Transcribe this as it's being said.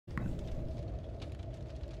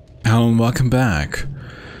Welcome back.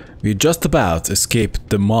 We just about escaped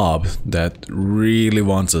the mob that really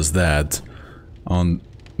wants us dead on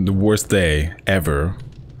the worst day ever.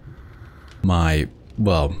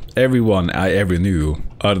 Well, everyone I ever knew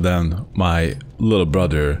other than my little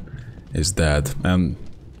brother is dead, and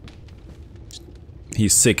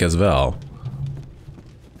he's sick as well.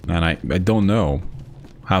 And I don't know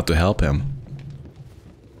how to help him.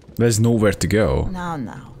 There's nowhere to go.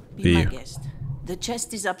 Now, be my guest. The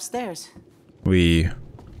chest is upstairs. We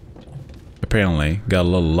apparently got a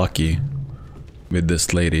little lucky with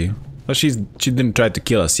this lady. Well, she didn't try to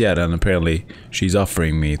kill us yet, and apparently she's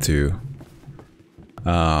offering me to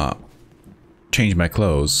change my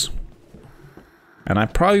clothes. And I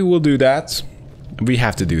probably will do that. We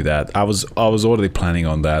have to do that. I was already planning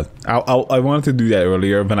on that. I wanted to do that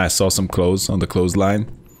earlier when I saw some clothes on the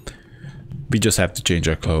clothesline. We just have to change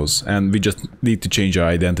our clothes, and we just need to change our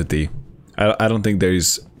identity. I don't think there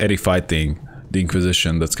is any fighting the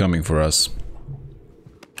Inquisition that's coming for us.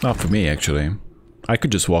 Not for me, actually. I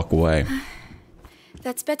could just walk away.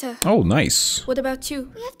 That's better. Oh, nice. What about you?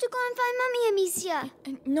 We have to go and find Mommy, Amicia.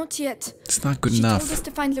 Not yet. It's not good She enough. told us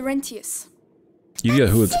to find Laurentius. You get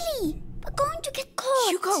hood. Silly. We're going to get caught.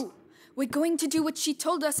 Hugo! We're going to do what she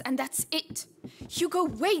told us, and that's it. Hugo,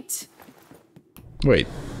 wait! Wait.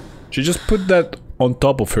 She just put that on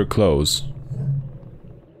top of her clothes.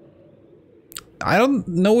 I don't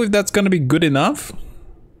know if that's gonna be good enough.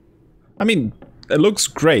 I mean, it looks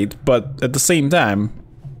great, but at the same time,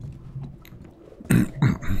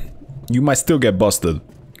 you might still get busted.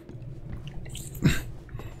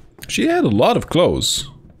 She had a lot of clothes.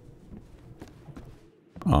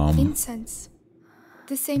 Incense.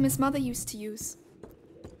 The same as Mother used to use.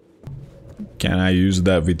 Can I use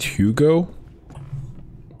that with Hugo?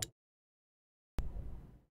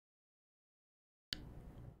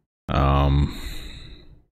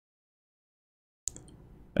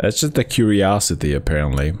 That's just a curiosity,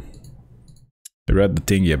 apparently. I read the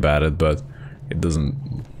thingy about it, but it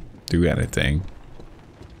doesn't do anything.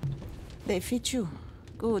 They fit you.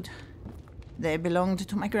 Good. They belonged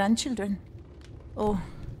to my grandchildren. Oh,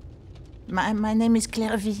 my name is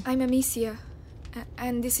Clairvy. I'm Amicia,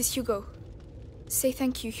 and this is Hugo. Say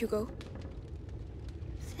thank you, Hugo.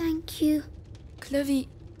 Thank you. Clovey,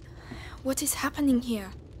 what is happening here?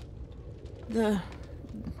 The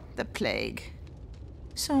plague.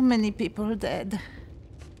 So many people dead.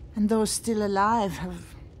 And those still alive have...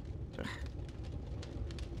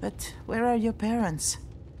 But where are your parents?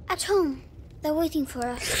 At home. They're waiting for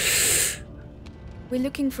us. We're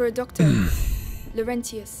looking for a doctor.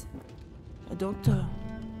 Laurentius. A doctor?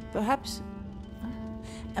 Perhaps?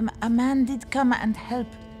 A man did come and help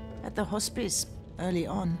at the hospice early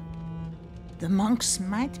on. The monks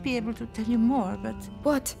might be able to tell you more, but...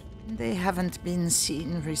 What? They haven't been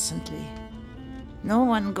seen recently. No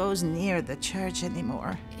one goes near the church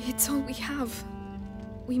anymore. It's all we have.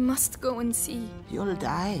 We must go and see. You'll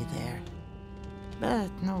die there.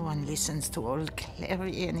 But no one listens to old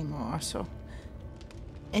Clary anymore, so...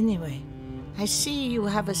 Anyway, I see you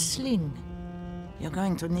have a sling. You're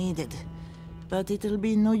going to need it. But it'll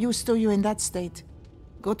be no use to you in that state.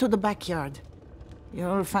 Go to the backyard.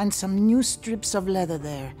 You'll find some new strips of leather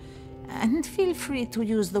there. And feel free to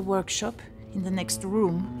use the workshop in the next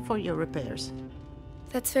room for your repairs.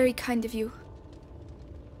 That's very kind of you.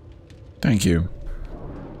 Thank you.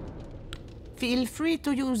 Feel free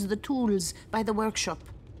to use the tools by the workshop.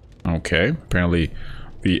 Okay, apparently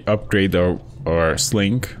we upgrade our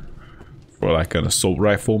sling for like an assault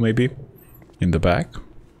rifle, maybe, in the back.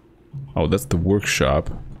 Oh, that's the workshop.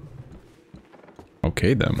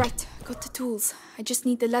 Okay then. Right, got the tools. I just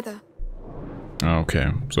need the leather.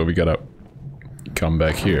 Okay, so we gotta come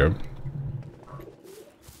back here.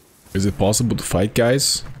 Is it possible to fight,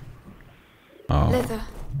 guys? Leather.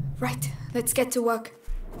 Right, let's get to work.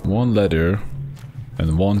 One leather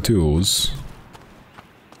and one tools.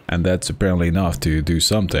 And that's apparently enough to do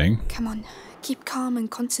something. Come on, keep calm and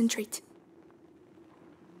concentrate.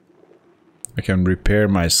 I can repair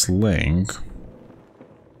my sling.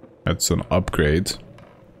 That's an upgrade.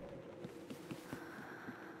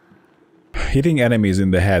 Hitting enemies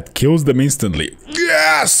in the head kills them instantly.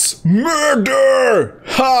 Yes! Murder!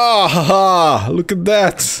 Ha ha ha! Look at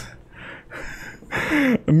that!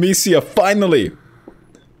 Amicia, finally!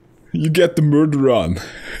 You get the murder on.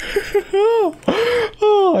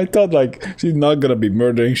 Oh, I thought like she's not gonna be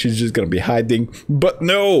murdering, she's just gonna be hiding. But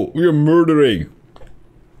no, we're murdering.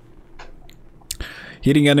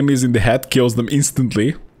 Hitting enemies in the head kills them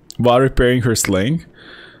instantly while repairing her sling.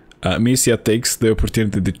 Amicia takes the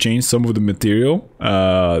opportunity to change some of the material.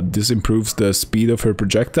 This improves the speed of her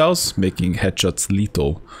projectiles, making headshots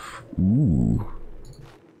lethal. Ooh.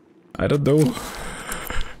 I don't know.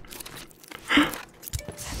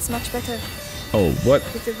 That's much better. Oh, what?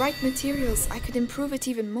 With the right materials, I could improve it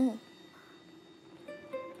even more.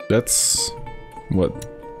 That's... what?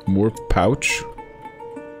 More pouch?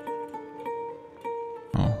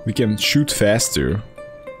 Oh, we can shoot faster.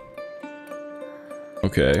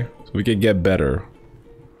 Okay, so we can get better.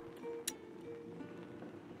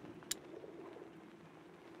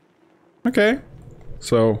 Okay,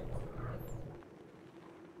 so...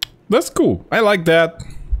 that's cool. I like that.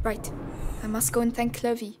 Right. I must go and thank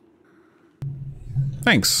Clovey.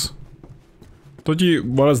 Thanks. Thought you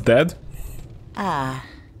was dead? Ah,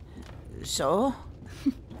 so?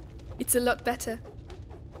 It's a lot better.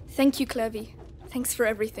 Thank you, Clovey. Thanks for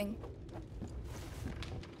everything.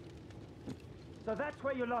 So that's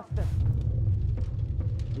where you lost them.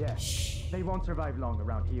 Yeah, they won't survive long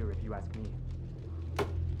around here if you ask me.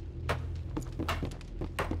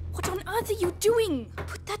 What on earth are you doing?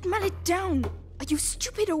 Put that mallet down. Are you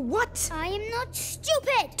stupid or what? I am not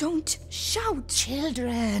stupid. Don't shout.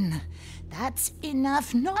 Children, that's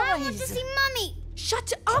enough noise. I want to see Mummy.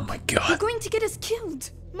 Shut up. Oh my god. You're going to get us killed.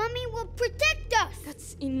 Mummy will protect us.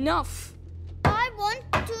 That's enough. I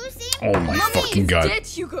want to see Oh my fucking god. Dead,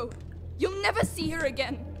 Hugo. You'll never see her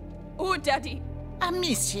again. Or Daddy.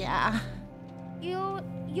 Amicia. You're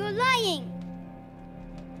lying.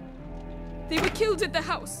 They were killed at the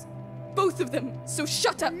house. Both of them. So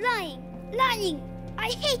shut up. Lying. Lying. I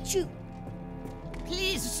hate you.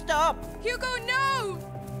 Please stop. Hugo, no!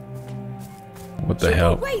 What the Hugo,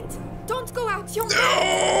 hell? wait! Don't go out. You're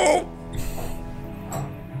No!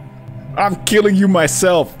 I'm killing you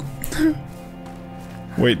myself.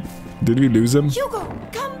 Wait, did we lose him? Hugo,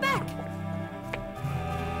 come back!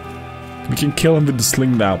 We can kill him with the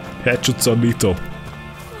sling now. Headshots are lethal.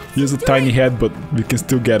 He has a tiny head, but we can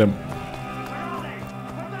still get him.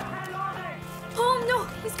 Oh no,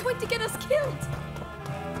 he's going to get us killed!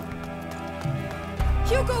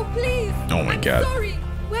 Hugo, please! Oh my god. Sorry,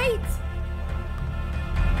 wait!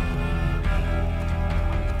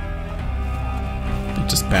 I'm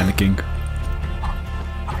just panicking.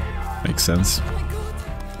 Makes sense. Oh my god!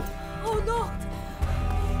 Oh no!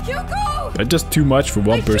 Hugo! That's just too much for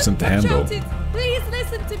one person to handle. Shouted. Please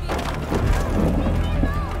listen to me!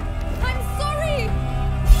 I'm sorry!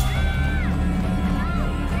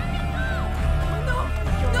 No!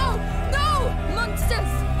 No! No!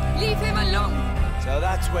 Monsters! Leave him alone! So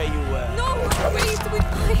that's where you were. No! Wait!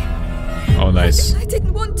 Oh, nice. I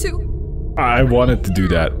didn't want to! I wanted to do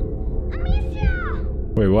that.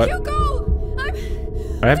 Wait, what? Hugo!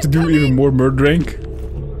 I have to do even more murdering?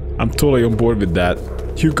 I'm totally on board with that.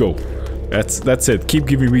 Hugo, that's it. Keep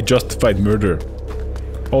giving me justified murder.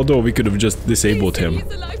 Although we could have just disabled him.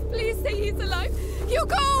 He's alive. Please say he's alive.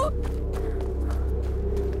 Hugo!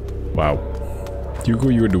 Wow. Hugo,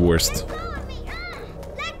 you're the worst.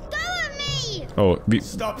 Let go of me. Oh,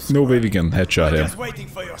 no way we can headshot him. Just waiting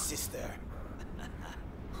for your sister.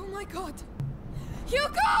 Oh my god.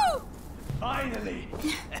 Hugo! Finally!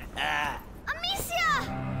 Amicia!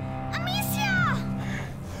 Amicia!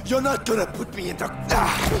 You're not gonna put me into...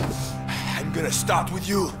 I'm gonna start with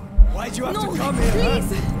you. Why'd you have No, to come here,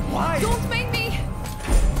 please! huh? Why? Don't make me!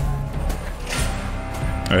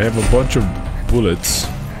 I have a bunch of bullets.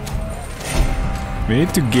 We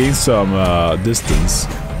need to gain some distance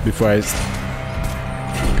before I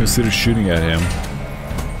consider shooting at him.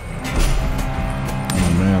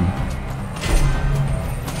 Oh man.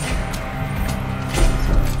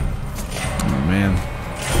 Oh man.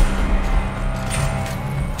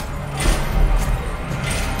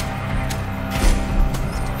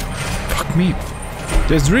 Fuck me.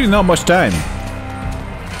 There's really not much time.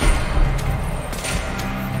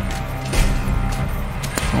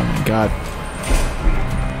 Oh my god.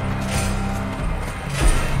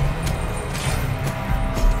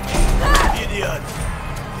 Idiot!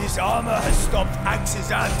 This armor has stopped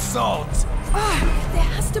axes and swords. There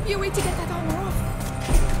has to be a way to get that armor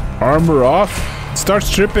off. Armor off? Start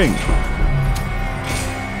stripping.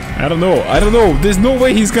 I don't know. There's no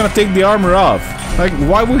way he's gonna take the armor off. Like,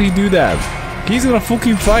 why would he do that? He's gonna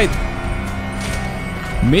fucking fight.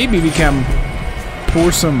 Maybe we can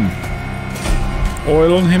pour some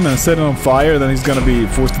oil on him and set it on fire, then he's gonna be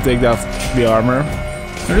forced to take off the armor.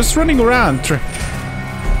 They're just running around.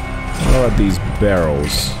 What about these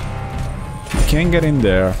barrels? You can't get in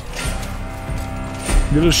there.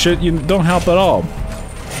 Little shit, you don't help at all.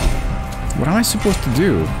 What am I supposed to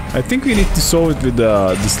do? I think we need to solve it with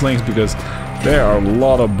the slings because there are a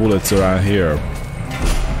lot of bullets around here.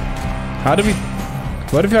 How do we...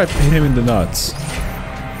 What if I hit him in the nuts?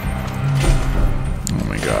 Oh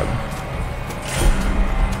my god.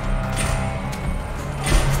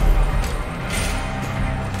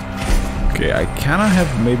 Okay, I kind of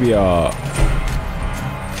have maybe a...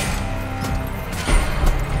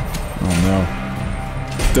 Oh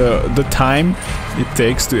no. The time it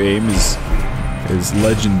takes to aim is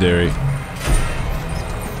legendary.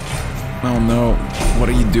 Oh no, what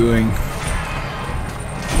are you doing?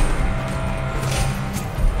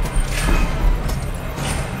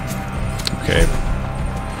 Okay.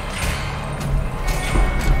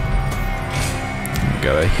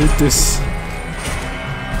 Gotta hit this.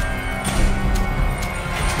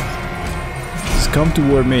 Just come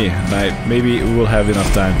toward me, and maybe we'll have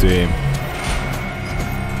enough time to aim.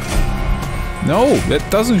 No,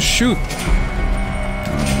 that doesn't shoot.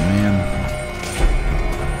 Oh man.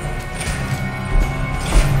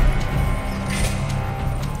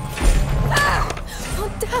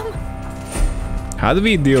 Oh damn! How do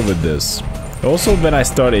we deal with this? Also, when I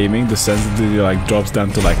start aiming, the sensitivity like drops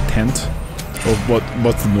down to like 10th of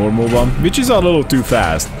what's the normal one, which is a little too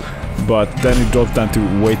fast. But then it drops down to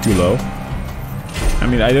way too low. I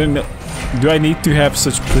mean, I don't know. Do I need to have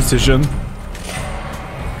such precision?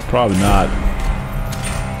 Probably not.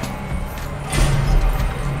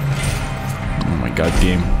 Oh my god,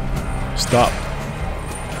 game. Stop.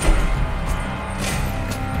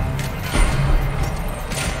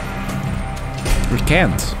 We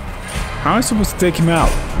can't. How am I supposed to take him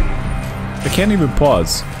out? I can't even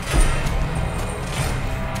pause.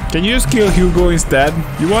 Can you just kill Hugo instead?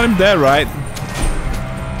 You want him dead, right?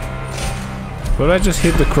 But I just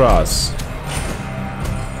hit the cross.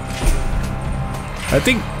 I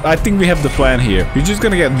think we have the plan here. He's just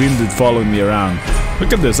gonna get winded following me around.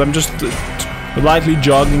 Look at this. I'm just lightly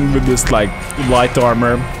jogging with this like light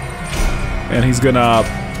armor, and he's gonna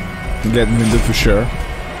get winded for sure.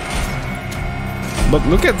 But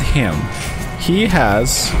look at him. He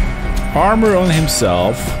has armor on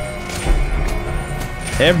himself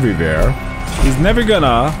everywhere. He's never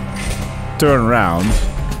gonna turn around.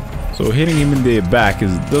 So hitting him in the back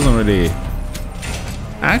doesn't really...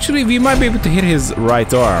 Actually, we might be able to hit his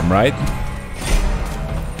right arm, right?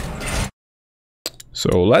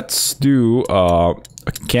 So let's do a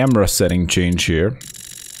camera setting change here.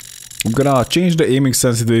 I'm gonna change the aiming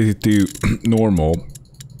sensitivity to normal.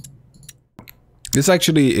 This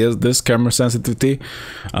actually is this camera sensitivity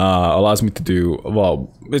allows me to do, well,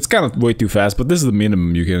 it's kind of way too fast, but this is the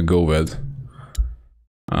minimum you can go with.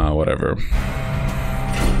 Whatever.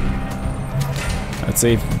 I'd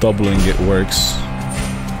say if doubling it works.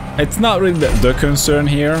 It's not really the concern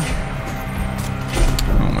here.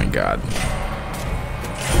 Oh my god.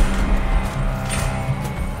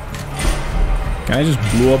 Can I just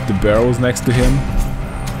blow up the barrels next to him?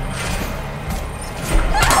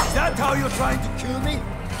 Is that how you're trying to kill me?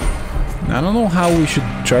 I don't know how we should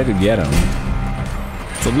try to get him.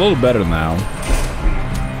 It's a little better now.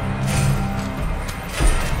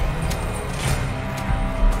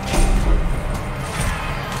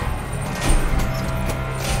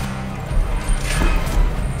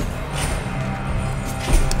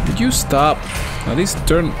 Did you stop? At least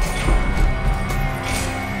turn...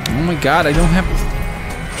 Oh my god, I don't have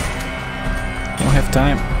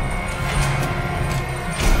time.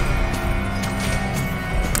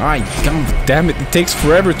 Ay, god damn it, it takes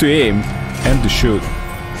forever to aim and to shoot.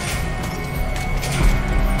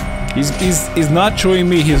 He's not showing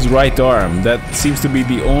me his right arm. That seems to be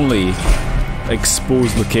the only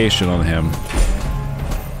exposed location on him.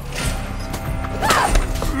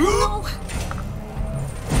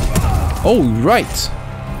 Oh, right.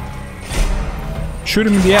 Shoot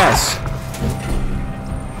him in the ass.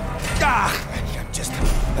 I'm just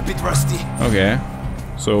a bit rusty. Okay.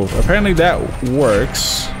 So apparently that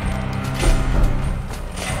works.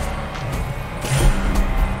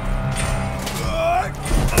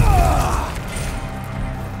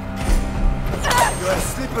 You're a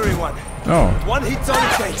slippery one. Oh. One hit's all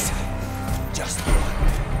it takes. Just one.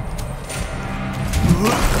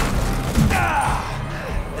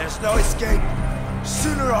 There's no escape.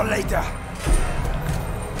 Sooner or later.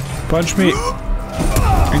 Punch me.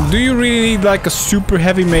 And do you really need like a super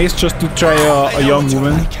heavy mace just to try a young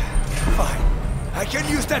woman? Like. Fine. I can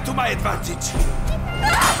use that to my advantage.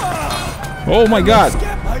 Oh my god.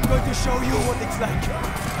 I'm going to show you what it's like to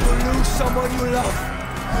lose someone you love.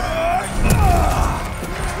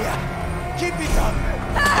 Yeah. Keep it up.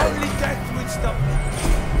 Only death will stop me.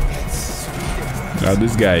 It's sweet. Now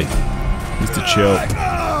this guy needs to chill.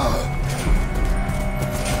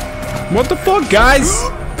 What the fuck, guys?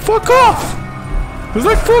 Fuck off! It's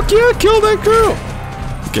like, fuck yeah, kill that girl!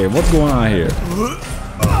 Okay, what's going on here?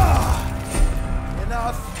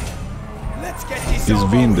 Enough. Let's get this He's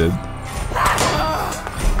over winded. with.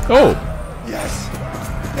 Oh! Yes.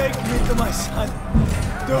 Take me to my son.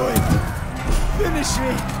 Do it. Finish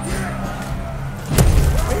me!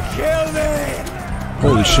 Kill me!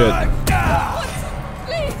 Holy shit.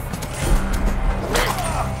 Please!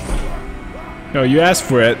 No, you asked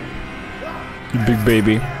for it. You big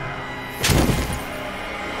baby.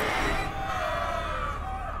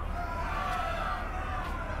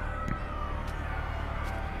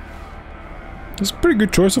 That's a pretty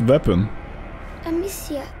good choice of weapon.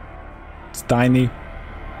 Amicia, It's tiny,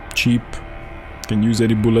 cheap, can use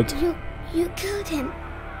any bullet. you killed him.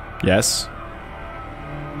 Yes.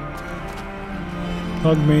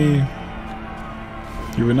 Hug me.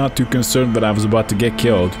 You were not too concerned that I was about to get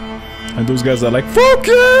killed. And those guys are like, fuck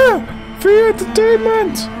yeah! Free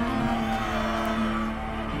entertainment!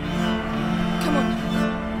 Come on.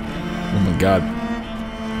 Oh my god.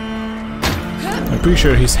 I'm pretty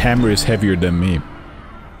sure his hammer is heavier than me.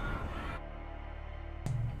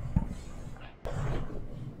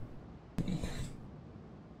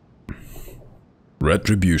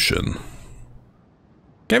 Retribution.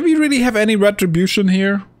 Can we really have any retribution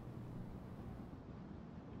here?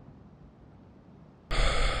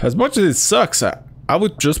 As much as it sucks, I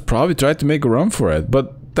would just probably try to make a run for it,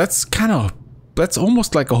 but that's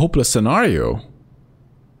almost like a hopeless scenario.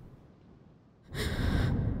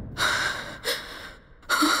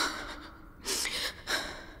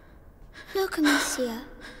 Look, Amicia.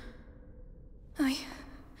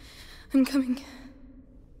 I'm coming.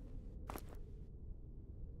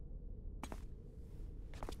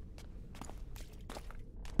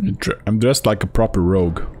 I'm dressed like a proper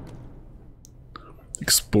rogue.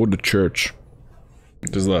 Explore the church.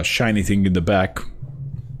 There's a shiny thing in the back.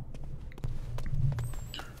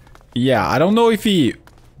 Yeah, I don't know if you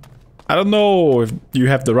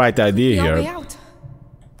have the right idea Your way here. out.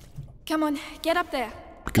 Come on, get up there.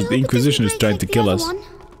 Because the Inquisition is trying to kill us.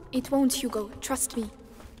 It won't, Hugo. Trust me.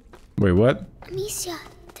 Wait, what? Amicia,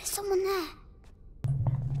 there's someone there.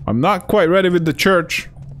 I'm not quite ready with the church.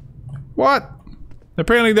 What?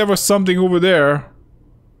 Apparently there was something over there.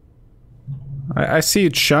 I see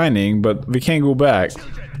it shining, but we can't go back.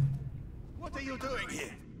 Children, what are you doing here?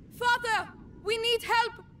 Father, we need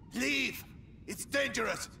help. Leave! It's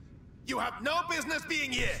dangerous! You have no business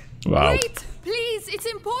being here! Wow. Wait, please. It's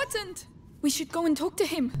important. We should go and talk to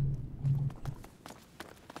him.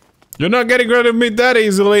 You're not getting rid of me that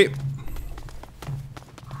easily.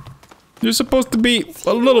 You're supposed to be Is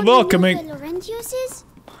a he little the one who knows welcoming. where Laurentius is?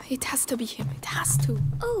 It has to be him. It has to.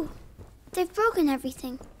 Oh, they've broken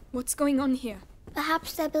everything. What's going on here?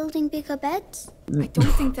 Perhaps they're building bigger beds? I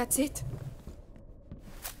don't think that's it.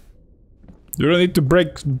 You don't need to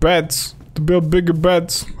break beds to build bigger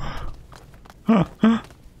beds.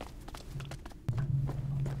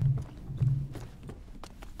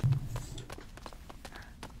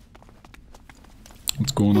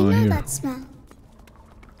 What's going I on know here? that smell.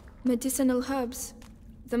 Medicinal herbs.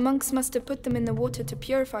 The monks must have put them in the water to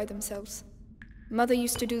purify themselves. Mother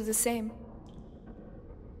used to do the same.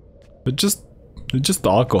 It's just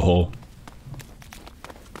alcohol.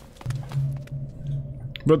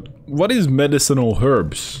 But what is medicinal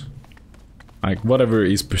herbs? Like whatever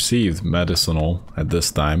is perceived medicinal at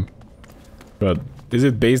this time. But is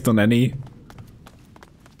it based on any?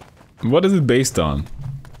 What is it based on?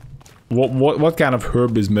 What kind of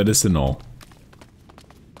herb is medicinal?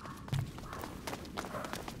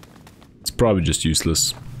 It's probably just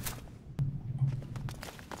useless.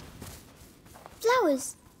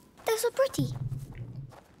 Flowers. They're so pretty.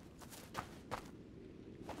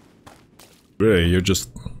 Really, you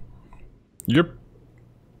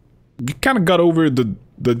kind of got over the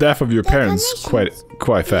death of your They're parents carnations.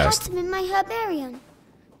 quite We had fast. some in my herbarium.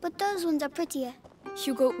 But those ones are prettier.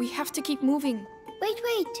 Hugo, we have to keep moving. Wait,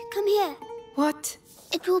 come here. What?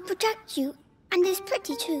 It will protect you. And it's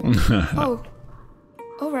pretty too. Oh.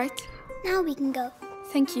 All right. Now we can go.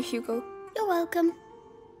 Thank you, Hugo. You're welcome.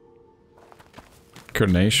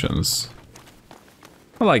 Carnations.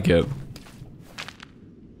 I like it.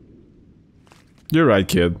 You're right,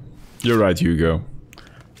 kid. You're right, Hugo.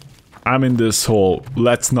 I'm in this whole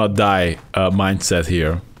let's not die mindset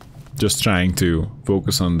here. Just trying to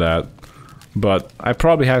focus on that. But I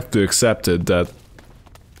probably have to accept it that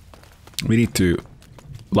we need to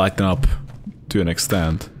lighten up to an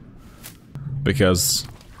extent. Because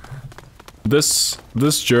this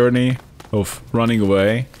journey of running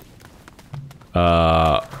away,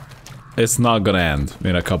 it's not gonna end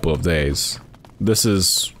in a couple of days. This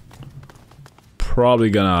is probably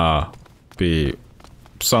gonna be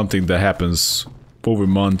something that happens over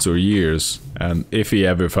months or years, and if we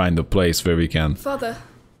ever find a place where we can Father,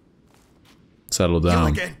 settle You down.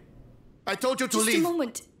 again! I told you to just a leave!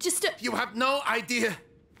 moment. Just a... You have no idea!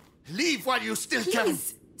 Leave while you still can!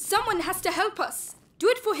 Please, Someone has to help us. Do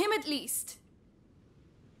it for him at least.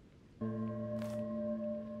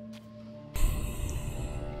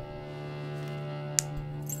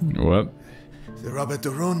 What? The Robert de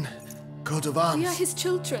Rune, coat of arms. We are his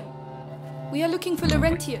children. We are looking for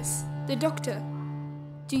Laurentius, the doctor.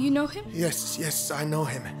 Do you know him? Yes, I know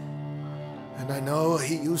him. And I know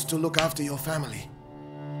he used to look after your family.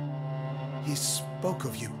 He spoke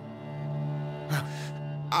of you.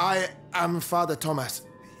 I am Father Thomas.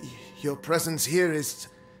 Your presence here is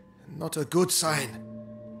not a good sign.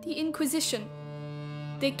 The Inquisition.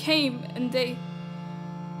 They came and they...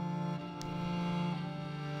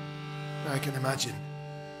 I can imagine.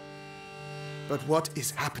 But what is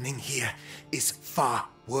happening here is far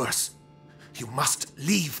worse. You must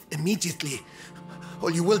leave immediately, or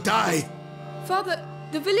you will die. Father,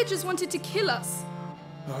 the villagers wanted to kill us.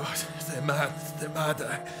 Oh, they're mad.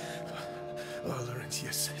 Oh,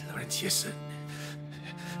 Laurentius.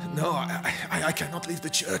 No, I cannot leave the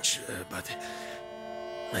church, but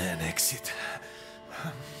an exit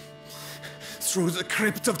through the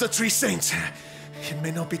crypt of the Three Saints. It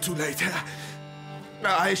may not be too late.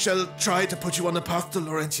 I shall try to put you on the path to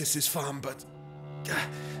Laurentius's farm, but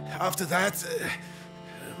after that,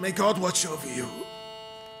 may God watch over you.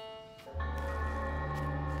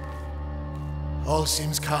 All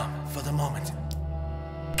seems calm for the moment.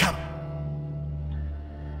 Come.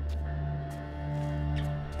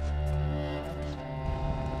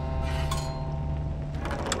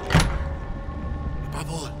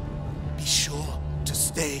 Above all, be sure to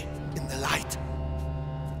stay in the light.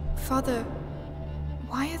 Father,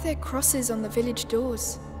 why are there crosses on the village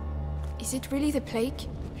doors? Is it really the plague?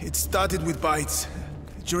 It started with bites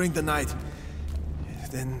during the night.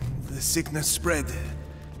 Then the sickness spread.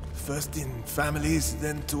 First in families,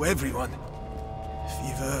 then to everyone.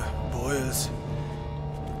 Fever, boils.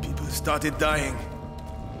 People started dying.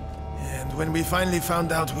 And when we finally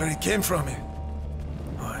found out where it came from,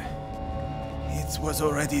 why, it was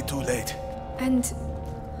already too late. And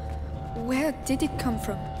where did it come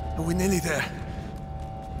from? We're nearly there.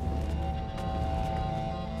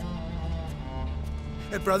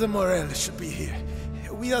 Brother Morel should be here.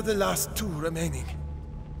 We are the last two remaining.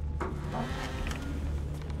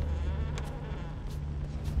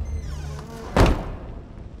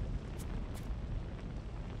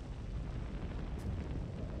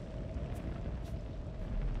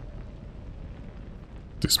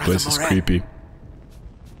 This place is creepy.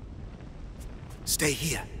 Stay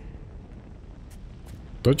here.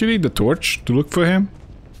 Don't you need the torch to look for him?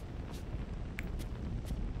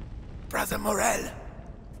 Brother Morel.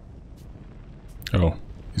 Oh,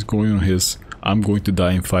 he's going on his I'm going to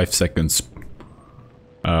die in 5 seconds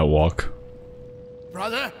walk.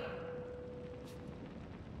 Brother?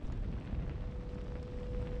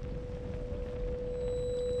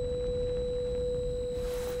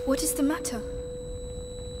 What is the matter?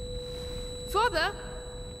 Father?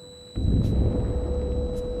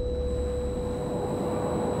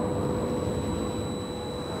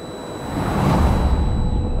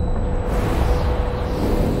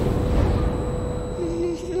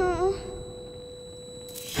 No.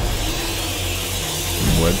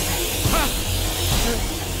 What?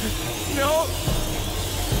 No!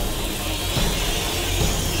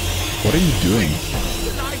 What are you doing?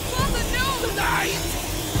 Father, no! Tonight!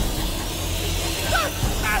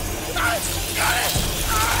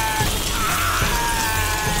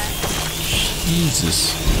 Jesus.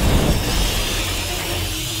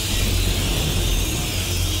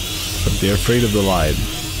 But they're afraid of the light.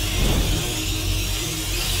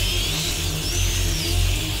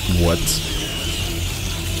 What?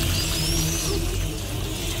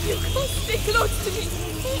 You can't stay close to me.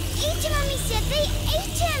 They ate him, Amicia. They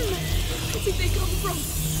ate him. Where did they come from?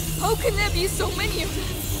 How can there be so many of them?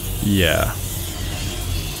 Yeah.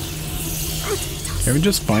 Protect us. Can we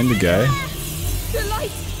just find the guy? The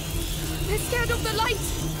light. They're scared of the light.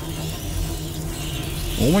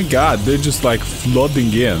 Oh my god, they're just like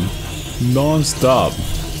flooding in. Non-stop.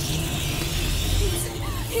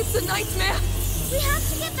 It's a nightmare. We have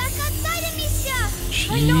to get back outside, Amicia.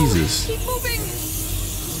 I know. Jesus. Keep moving.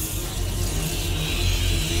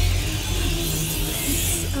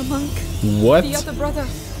 It's a monk. What? The other brother.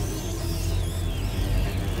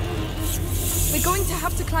 We're going to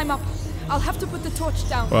have to climb up. I'll have to put the torch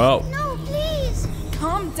down. Well, No, please.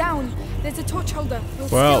 Calm down. There's a torch holder. We'll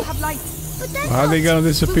Well, still have light. But then how are they gonna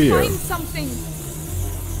disappear? We'll find something.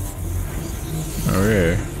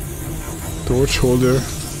 Okay. Torch holder.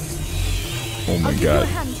 Oh my I'll give you a god.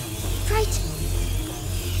 hand. Right.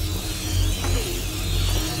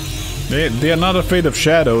 They are not afraid of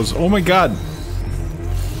shadows. Oh my god.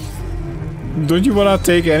 Don't you wanna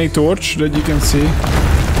take any torch that you can see? I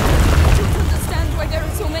don't understand why there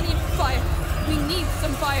are so many fire. We need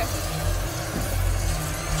some fire.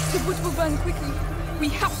 The wood will burn quickly. We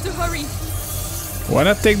have to hurry. Why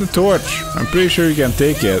not take the torch? I'm pretty sure you can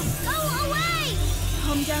take it. Go away!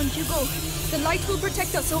 Calm down, Hugo. The light will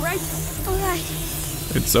protect us, alright? Alright.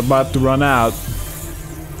 It's about to run out.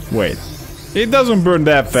 Wait. It doesn't burn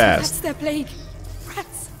that That's fast. their plague.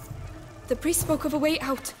 Rats. The priest spoke of a way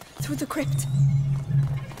out through the crypt.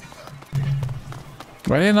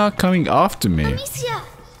 Why are they not coming after me? Amicia!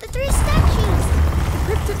 The 3 statues! The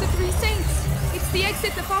crypt of the 3 saints. It's the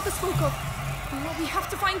exit the father spoke of. Oh, we have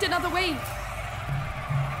to find another way.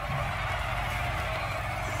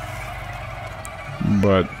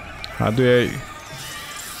 But how do I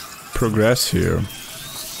progress here?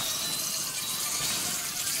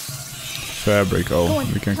 Fabric. Go Oh, on,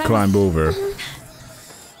 we can climb. climb over.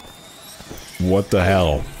 What the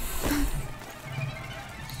hell?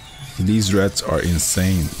 These rats are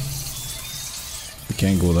insane. We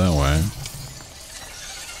can't go that way.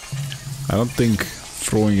 I don't think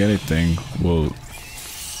throwing anything will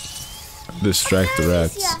distract the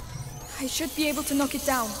rats. Amicia! I should be able to knock it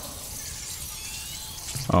down.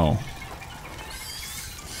 Oh.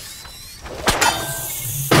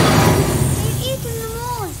 They've eaten them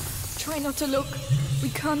all! Try not to look. We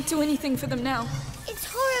can't do anything for them now. It's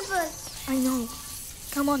horrible! I know.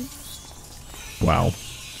 Come on. Wow.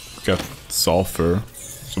 We got sulfur.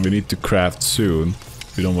 So we need to craft soon.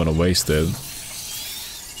 We don't want to waste it.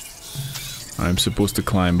 I'm supposed to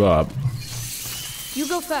climb up. You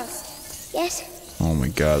go first. Yes? Oh my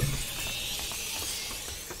god.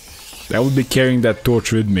 I would be carrying that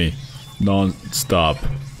torch with me. Non-stop.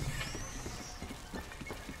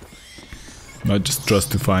 Not just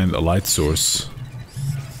trust to find a light source.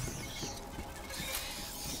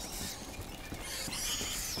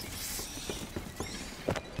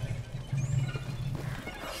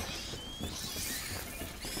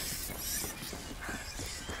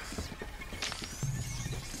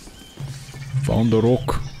 Found the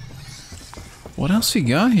rock. What else we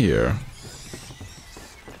got here?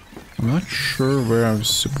 I'm not sure where I'm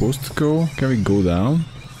supposed to go. Can we go down?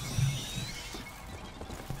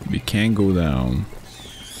 We can go down.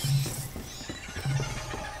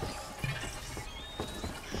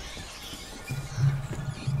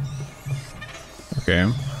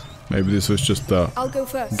 Okay. Maybe this was just a I'll go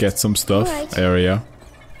first. get some stuff Alright. area.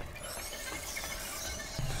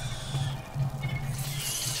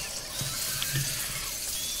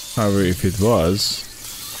 However, if it was...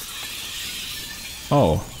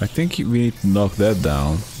 Oh, I think we need to knock that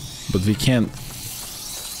down. But we can't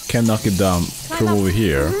knock it down from up. over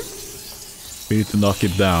here. We need to knock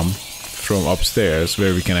it down from upstairs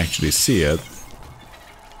where we can actually see it.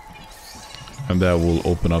 And that will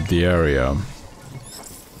open up the area.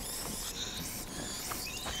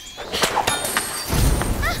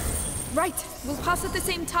 Right. We'll pass at the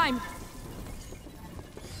same time.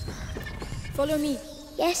 Follow me.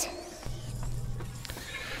 Yes?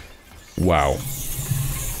 Wow.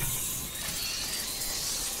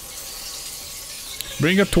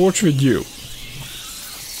 Bring a torch with you.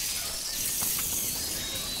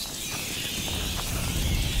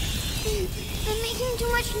 They're making too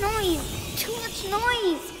much noise! Too much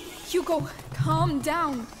noise! Hugo, calm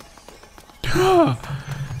down.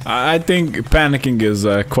 I think panicking is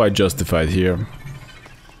quite justified here.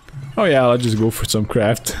 Oh yeah, I'll just go for some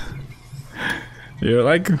craft. You're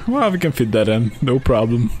like, well, we can fit that in, no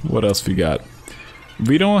problem. What else we got?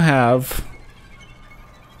 We don't have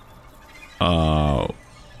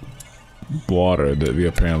water that we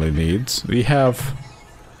apparently need. We have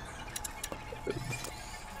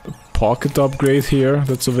a pocket upgrade here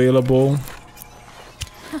that's available.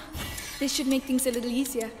 This should make things a little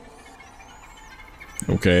easier.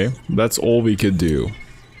 Okay, that's all we could do.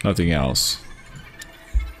 Nothing else.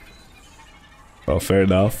 Well, fair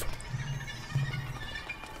enough.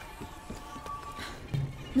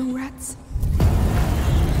 No rats.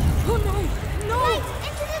 Oh no! No! Light!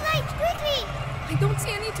 Into the light! Quickly! I don't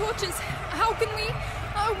see any torches. How can we?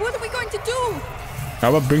 What are we going to do? How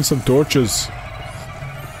about bring some torches?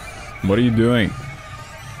 What are you doing?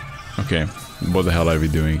 Okay, what the hell are we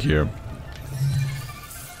doing here?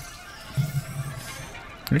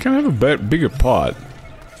 We can have a bigger pot.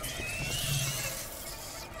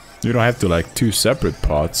 You don't have to like 2 separate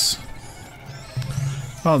pots.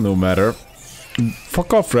 Well, no matter.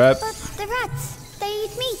 Fuck off, rat. But the rats, they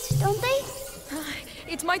eat meat, don't they?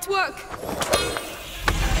 It might work.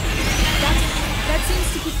 That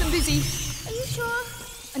seems to keep them busy. Are you sure?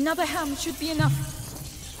 Another ham should be enough.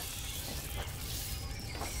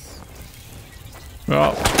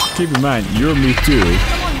 Well, keep in mind, you're me too.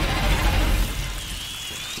 Come on.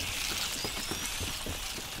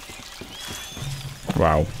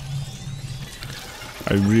 Wow.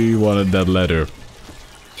 I really wanted that letter.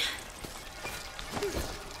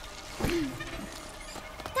 Down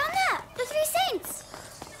there! The Three Saints!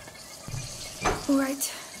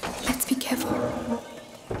 Alright, let's be careful.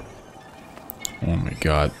 Oh my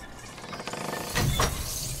god.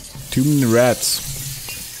 Too many rats.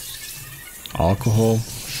 Alcohol?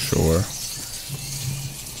 Sure.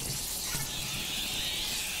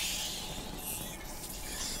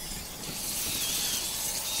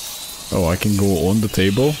 Oh, I can go on the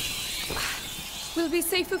table? We'll be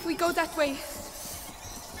safe if we go that way.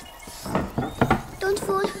 Don't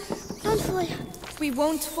fall. Don't fall. We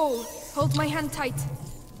won't fall. Hold my hand tight.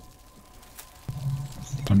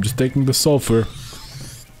 I'm just taking the sulfur.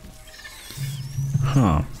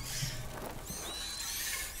 Huh.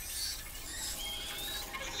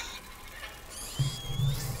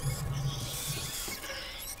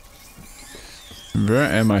 Where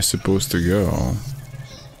am I supposed to go?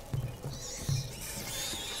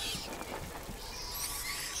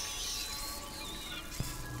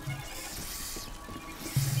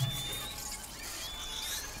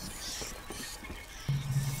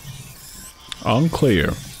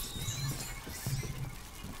 Unclear.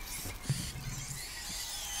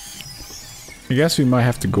 I guess we might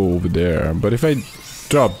have to go over there, but if I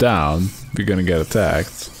drop down, we're gonna get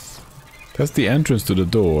attacked. That's the entrance to the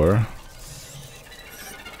door.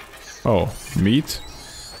 Oh, meat?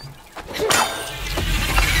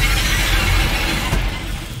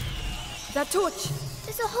 That torch.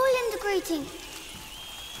 There's a hole in the grating.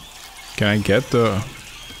 Can I get the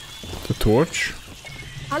torch?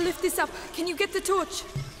 I'll lift this up. Can you get the torch?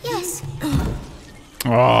 Yes.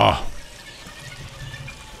 Ah.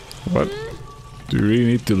 What? Do you really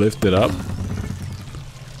need to lift it up?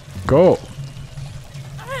 Go!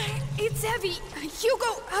 It's heavy.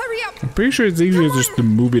 Hugo, hurry up. I'm pretty sure it's easier just to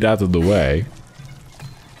move it out of the way.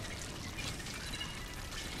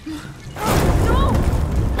 No!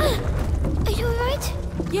 Are you alright?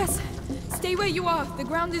 Yes. Stay where you are. The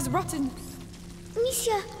ground is rotten.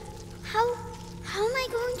 Misha, how am I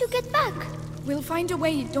going to get back? We'll find a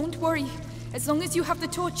way. Don't worry. As long as you have the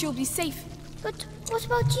torch, you'll be safe. But what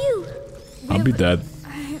about you? I'll be dead.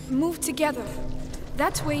 Move together.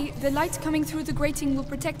 That way, the light coming through the grating will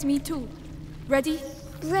protect me too. Ready?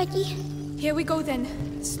 Ready? Here we go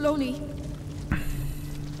then. Slowly.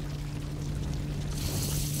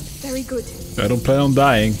 Very good. I don't plan on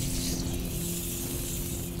dying.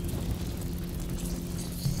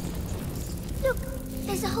 Look,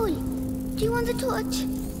 there's a hole. Do you want the torch?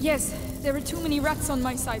 Yes, there are too many rats on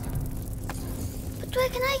my side. But where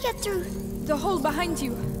can I get through? The hole behind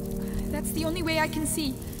you. That's the only way I can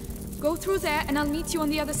see. Go through there and I'll meet you on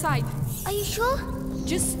the other side. Are you sure?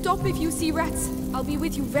 Just stop if you see rats. I'll be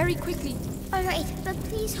with you very quickly. Alright, but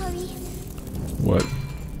please hurry. What?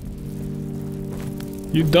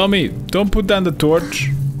 You dummy! Don't put down the torch!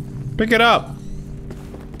 Pick it up!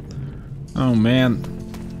 Oh man.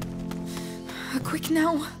 Quick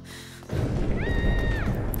now.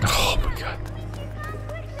 Oh my god.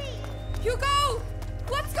 Hugo!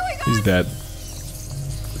 What's going on? He's dead.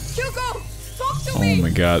 Hugo! Talk to Oh me! my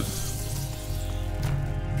god.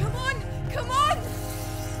 Come on! Come on!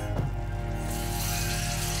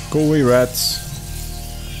 Go away, rats.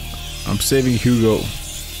 I'm saving Hugo.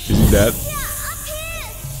 Is he dead? Yeah, up here!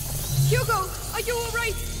 Hugo! Are you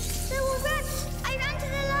alright? There were rats! I ran to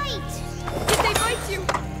the light! Did they bite you?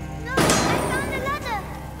 No, I found a ladder,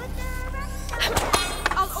 but there are rats down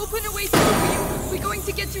there. I'll open a way through for you. We're going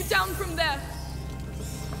to get you down from there.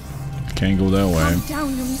 Can't go that way. Calm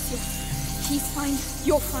down, Amicia. He's fine.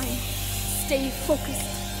 You're fine. Stay focused.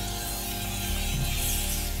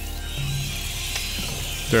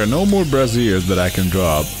 There are no more braziers that I can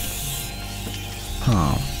drop.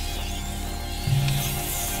 Huh.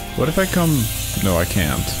 What if I come... No, I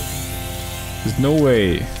can't. There's no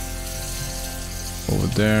way. Over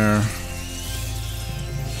there.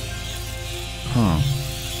 Huh.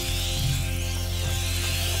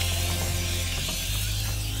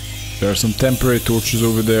 There are some temporary torches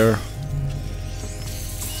over there.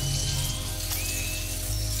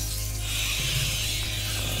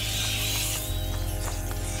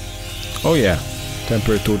 Oh yeah,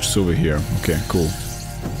 temporary torches over here. Okay, cool.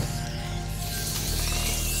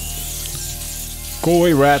 Go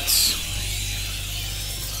away, rats.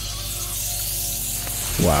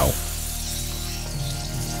 Wow.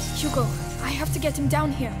 Hugo, I have to get him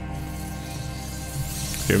down here.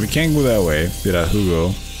 Okay, we can't go that way without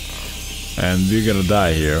Hugo. And we're gonna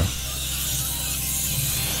die here.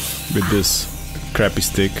 With this crappy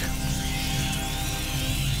stick.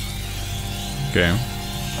 Okay.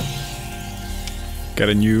 Get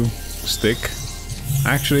a new stick.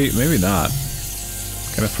 Actually, maybe not.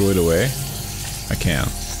 Can I throw it away? I can.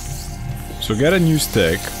 So get a new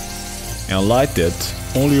stick and light it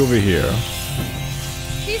only over here.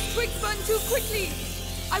 These twigs burn too quickly.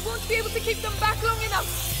 I won't be able to keep them back long enough.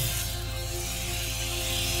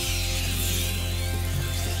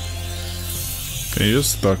 Can you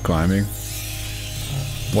just start climbing?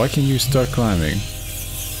 Why can't you start climbing?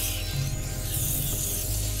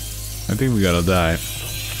 I think we gotta die.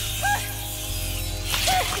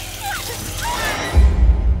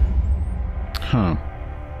 Huh.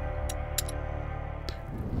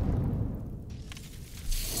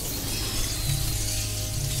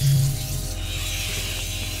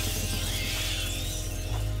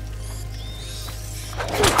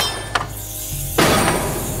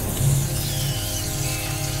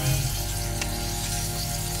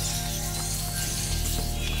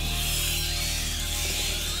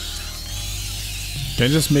 Can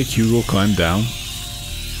I just make Hugo climb down?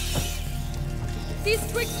 These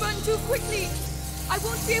twigs burn too quickly. I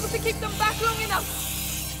won't be able to keep them back long enough.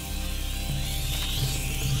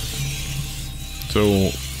 So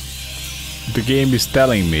the game is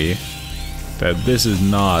telling me that this is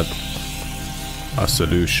not a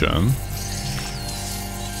solution.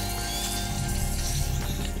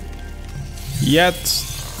 Yet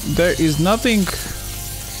there is nothing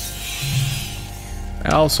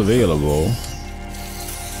else available.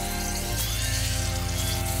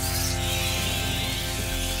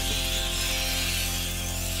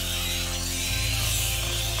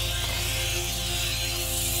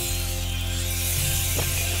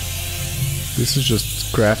 This is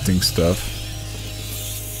just crafting stuff.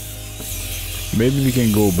 Maybe we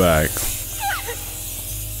can go back.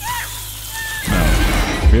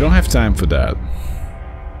 No, we don't have time for that.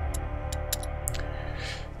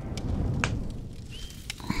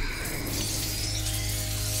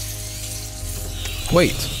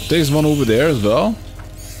 Wait, there's one over there as well?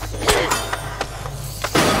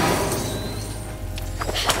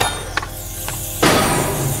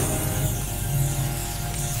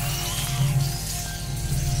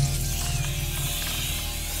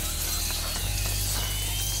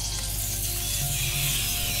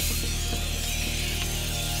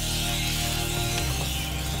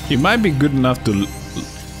 It might be good enough to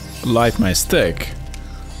light my stick,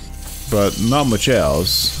 but not much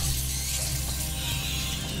else.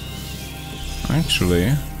 Actually,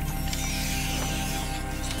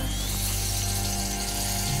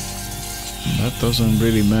 that doesn't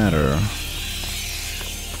really matter.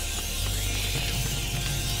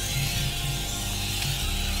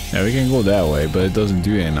 Yeah, we can go that way, but it doesn't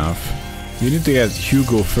do enough. We need to get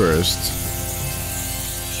Hugo first.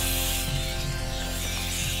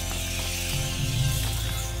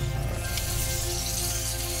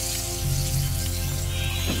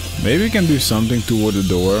 Maybe we can do something toward the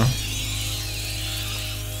door.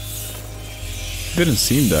 Didn't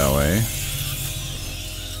seem that way.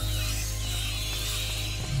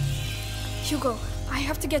 Hugo, I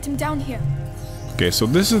have to get him down here. Okay, so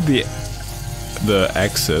this is the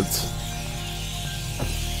exit.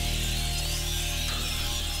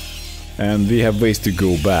 And we have ways to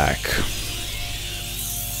go back.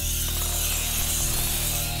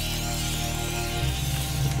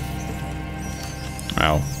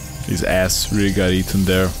 Wow. His ass really got eaten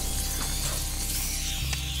there.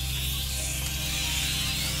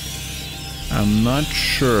 I'm not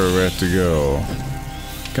sure where to go.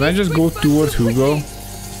 Can I just go towards Hugo?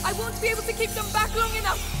 I won't be able to keep them back long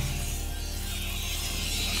enough.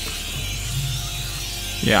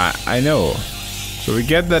 Yeah, I know. So we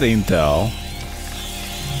get that intel.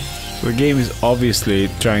 So the game is obviously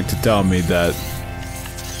trying to tell me that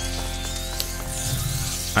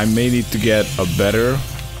I may need to get a better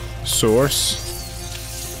source.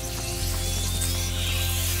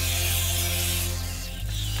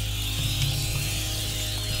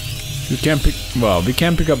 We can pick, well, we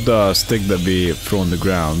can pick up the stick that we throw on the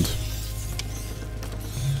ground.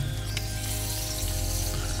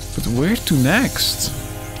 But where to next?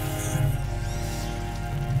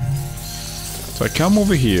 So I come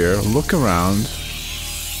over here, look around.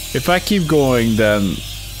 If I keep going, then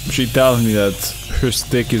she tells me that her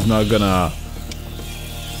stick is not gonna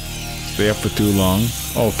stay up for too long.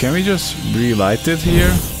 Oh, can we just relight it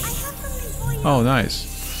here? Oh, nice.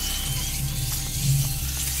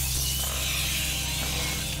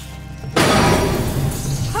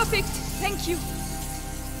 Perfect, thank you.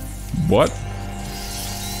 What?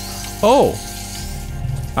 Oh,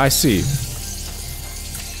 I see.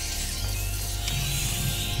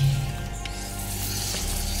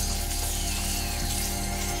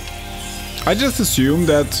 I just assumed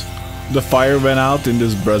that the fire went out in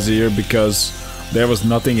this brazier because there was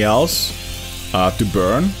nothing else to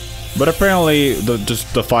burn. But apparently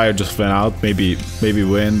the fire just went out. Maybe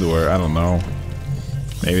wind, or I don't know.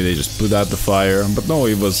 Maybe they just put out the fire. But no,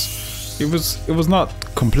 it was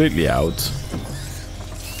not completely out.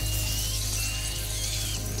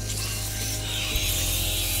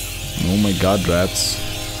 Oh my god, rats.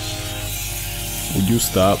 Would you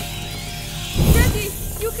stop? Daddy,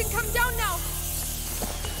 you can come down now.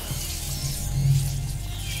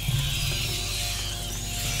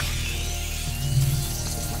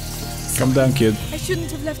 Come down, kid. I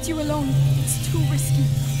shouldn't have left you alone. It's too risky.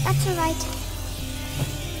 That's all right.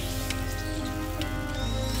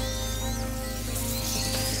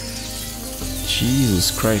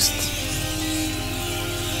 Jesus Christ.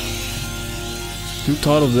 Who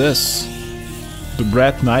thought of this? The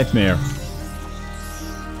brat nightmare.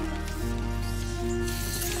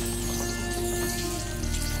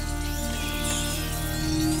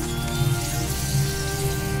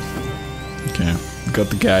 Okay, got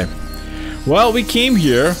the guy. Well, we came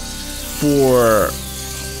here for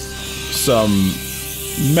some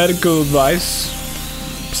medical advice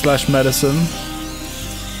 / medicine,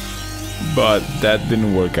 but that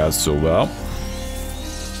didn't work out so well.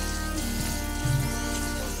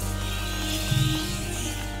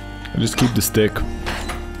 I'll just keep the stick.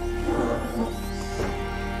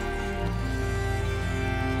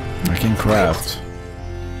 I can craft.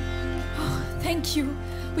 Thank you.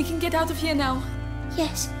 We can get out of here now.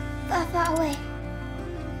 Yes, far away.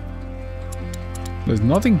 There's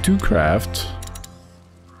nothing to craft.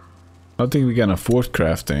 Nothing we can afford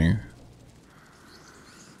crafting.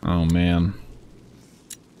 Oh man.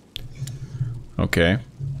 Okay.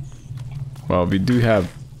 Well, we do have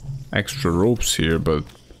extra ropes here, but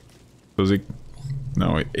does it?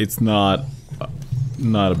 No, it's not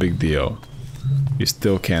a big deal. We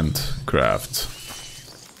still can't craft.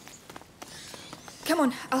 Come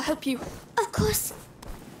on, I'll help you. Of course.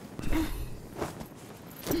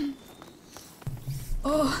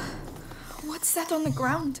 Oh, what's that on the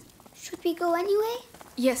ground? Should we go anyway?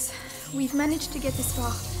 Yes, we've managed to get this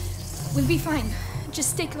far. We'll be fine.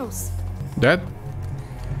 Just stay close. That?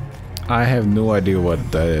 I have no idea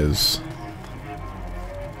what that is.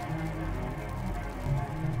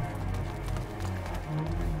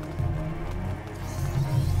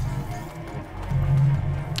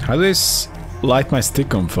 How do they light my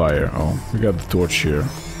stick on fire? Oh, we got the torch here.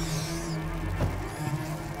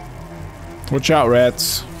 Watch out,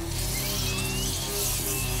 rats.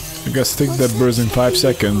 I got a stick that burns in 5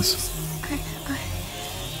 seconds.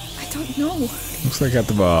 I don't know. Looks like out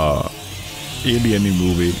of a alien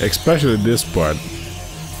movie, especially this part.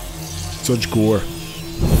 Such gore.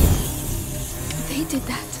 They did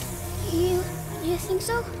that. You think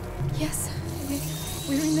so? Yes,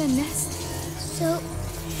 we're in their nest. So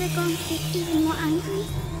they're going to get even more angry?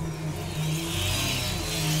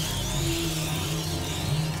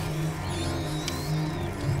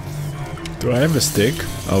 Do I have a stick?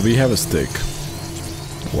 Oh, we have a stick.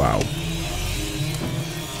 Wow. I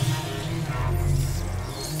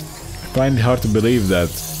find it hard to believe that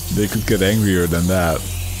they could get angrier than that.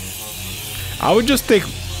 I would just take...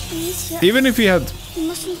 Even if you had... You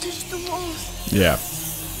mustn't touch the walls. Yeah.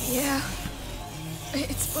 Yeah.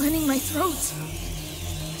 It's burning my throat.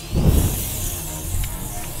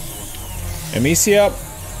 Amicia,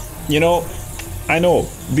 you know, I know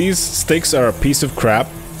these sticks are a piece of crap,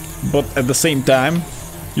 but at the same time,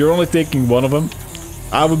 you're only taking one of them.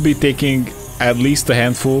 I would be taking at least a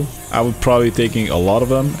handful. I would probably taking a lot of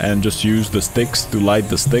them and just use the sticks to light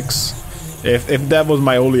the sticks, if that was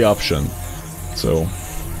my only option. So.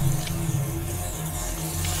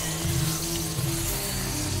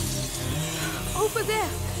 Over there,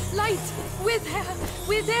 light.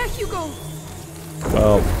 We're there, Hugo.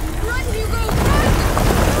 Well. Run, Hugo, run!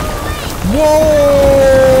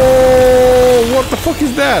 Whoa! What the fuck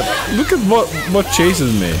is that? Look at what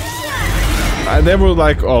chases me. There were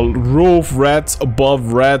like a row of rats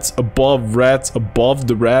above rats above rats above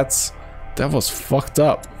the rats. That was fucked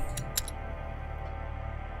up.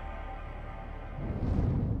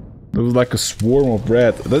 There was like a swarm of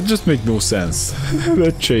rats. That just makes no sense.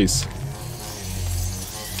 That chase.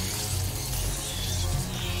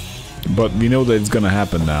 But we know that it's gonna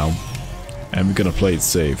happen now. And we're gonna play it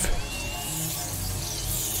safe.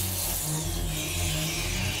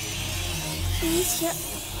 Alicia,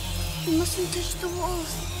 you mustn't touch the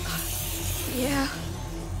walls. Yeah.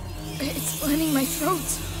 It's burning my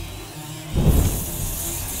throat.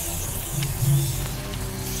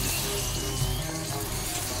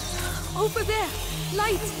 Over there,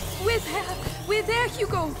 light. We're there,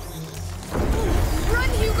 Hugo.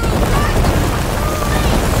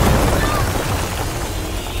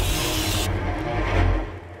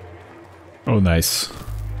 Oh, nice.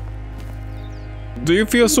 Do you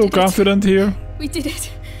feel so confident here? We did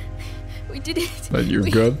it. We did it. That you're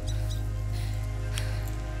good?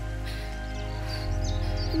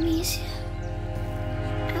 Amicia,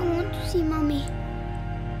 I want to see Mommy.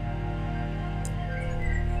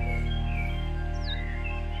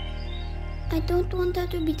 I don't want her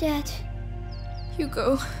to be dead.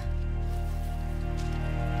 Hugo.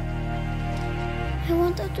 I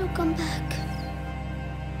want her to come back.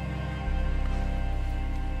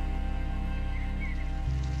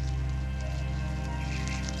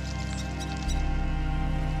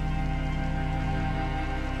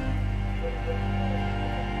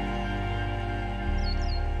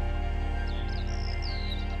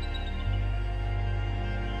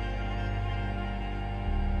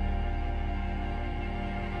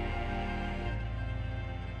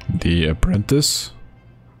 The apprentice?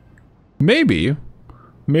 Maybe.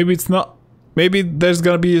 Maybe it's not. Maybe there's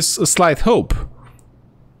gonna be a slight hope.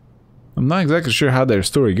 I'm not exactly sure how their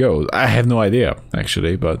story goes. I have no idea,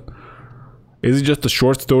 actually, but... Is it just a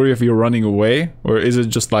short story of you running away? Or is it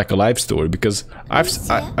just like a life story? Because I've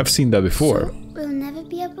seen that before. So we'll never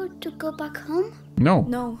be able to go back home? No.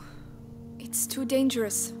 No. It's too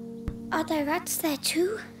dangerous. Are there rats there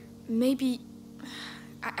too? Maybe...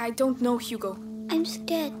 I don't know, Hugo. I'm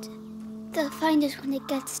scared. They'll find us when it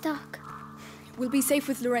gets dark. We'll be safe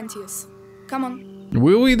with Laurentius. Come on.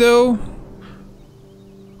 Will we though?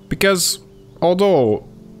 Because although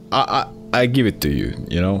I give it to you,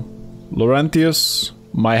 you know, Laurentius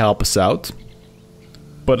might help us out,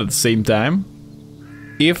 but at the same time,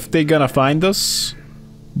 if they're gonna find us,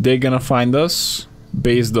 they're gonna find us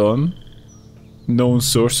based on known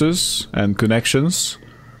sources and connections.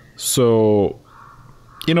 So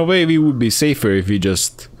in a way we would be safer if we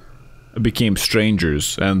just became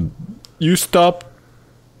strangers and you stopped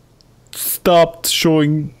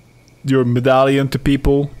showing your medallion to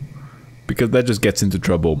people, because that just gets into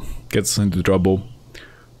trouble.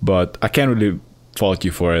 But I can't really fault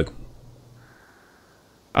you for it.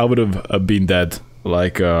 I would have been dead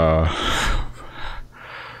like well,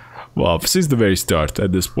 since the very start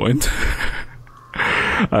at this point.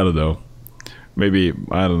 I don't know. Maybe,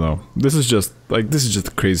 I don't know. This is just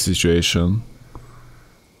a crazy situation.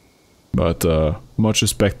 But much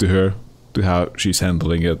respect to her, to how she's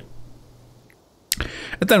handling it.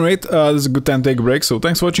 At any rate, this is a good time to take a break, so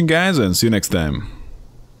thanks for watching guys, and see you next time.